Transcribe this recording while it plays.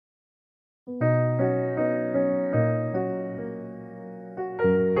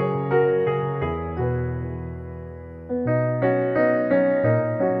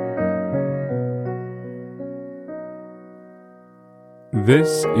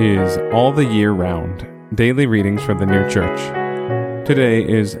This is All the Year Round, daily readings from the New Church. Today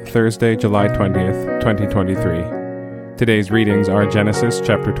is Thursday, July 20th, 2023. Today's readings are Genesis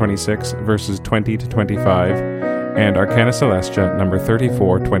chapter 26, verses 20 to 25, and Arcana Celestia number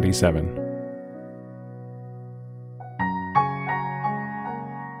 3427.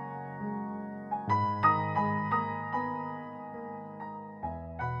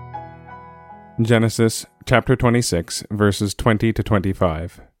 Genesis chapter 26, verses 20 to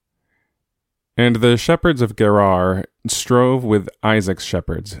 25. And the shepherds of Gerar strove with Isaac's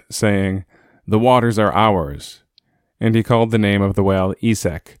shepherds, saying, "The waters are ours." And he called the name of the well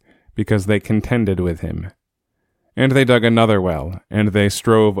Esek, because they contended with him. And they dug another well, and they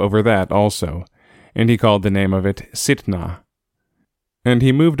strove over that also, and he called the name of it Sitnah. And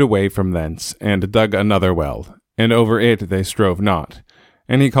he moved away from thence, and dug another well, and over it they strove not,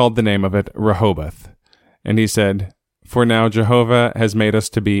 and he called the name of it Rehoboth. And he said, "For now Jehovah has made us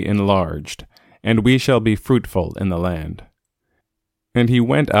to be enlarged, and we shall be fruitful in the land." And he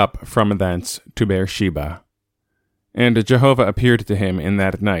went up from thence to Beersheba. And Jehovah appeared to him in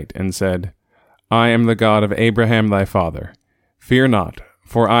that night, and said, "I am the God of Abraham thy father. Fear not,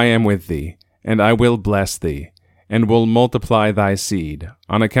 for I am with thee, and I will bless thee, and will multiply thy seed,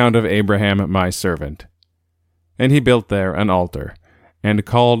 on account of Abraham my servant." And he built there an altar, and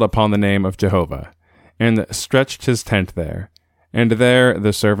called upon the name of Jehovah, and stretched his tent there, and there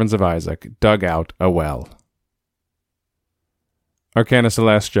the servants of Isaac dug out a well. Arcana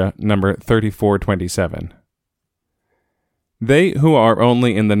Celestia number 3427. They who are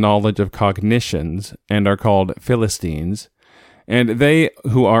only in the knowledge of cognitions, and are called Philistines, and they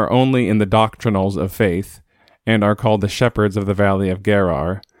who are only in the doctrinals of faith, and are called the shepherds of the valley of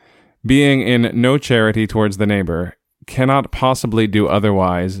Gerar, being in no charity towards the neighbor, cannot possibly do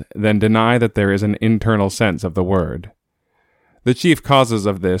otherwise than deny that there is an internal sense of the word. The chief causes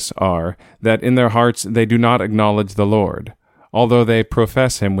of this are that in their hearts they do not acknowledge the Lord, although they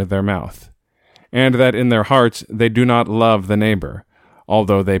profess him with their mouth, and that in their hearts they do not love the neighbor,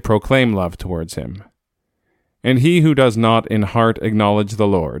 although they proclaim love towards him. And he who does not in heart acknowledge the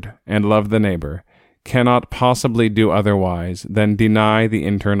Lord, and love the neighbor, cannot possibly do otherwise than deny the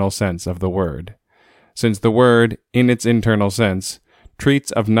internal sense of the word, since the word, in its internal sense,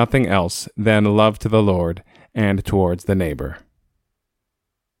 treats of nothing else than love to the Lord and towards the neighbor.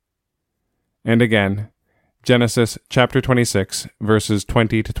 And again, Genesis chapter 26, verses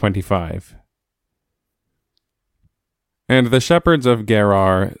 20 to 25. And the shepherds of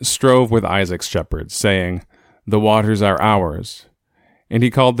Gerar strove with Isaac's shepherds, saying, "The waters are ours." And he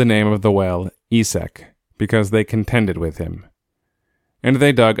called the name of the well Esek, because they contended with him. And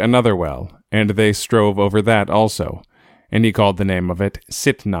they dug another well, and they strove over that also, and he called the name of it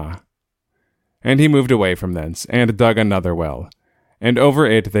Sitnah. And he moved away from thence, and dug another well, and over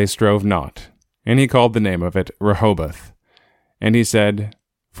it they strove not, and he called the name of it Rehoboth. And he said,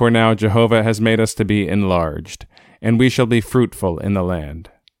 "For now Jehovah has made us to be enlarged, and we shall be fruitful in the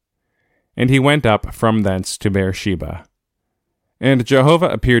land." And he went up from thence to Beersheba. And Jehovah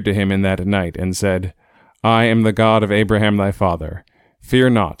appeared to him in that night, and said, "I am the God of Abraham thy father.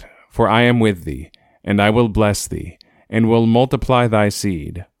 Fear not, for I am with thee, and I will bless thee, and will multiply thy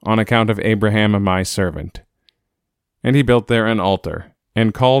seed, on account of Abraham my servant." And he built there an altar,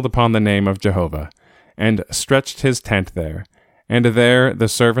 and called upon the name of Jehovah, and stretched his tent there, and there the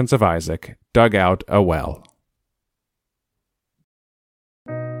servants of Isaac dug out a well.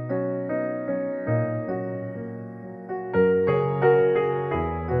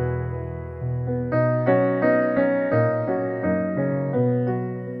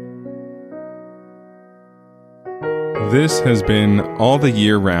 This has been All the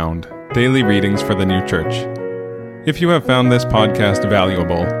Year Round, daily readings for the New Church. If you have found this podcast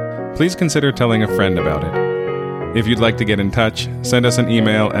valuable, please consider telling a friend about it. If you'd like to get in touch, send us an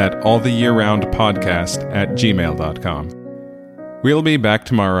email at alltheyearroundpodcast@gmail.com. We'll be back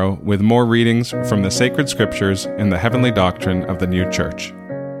tomorrow with more readings from the sacred scriptures and the heavenly doctrine of the New Church.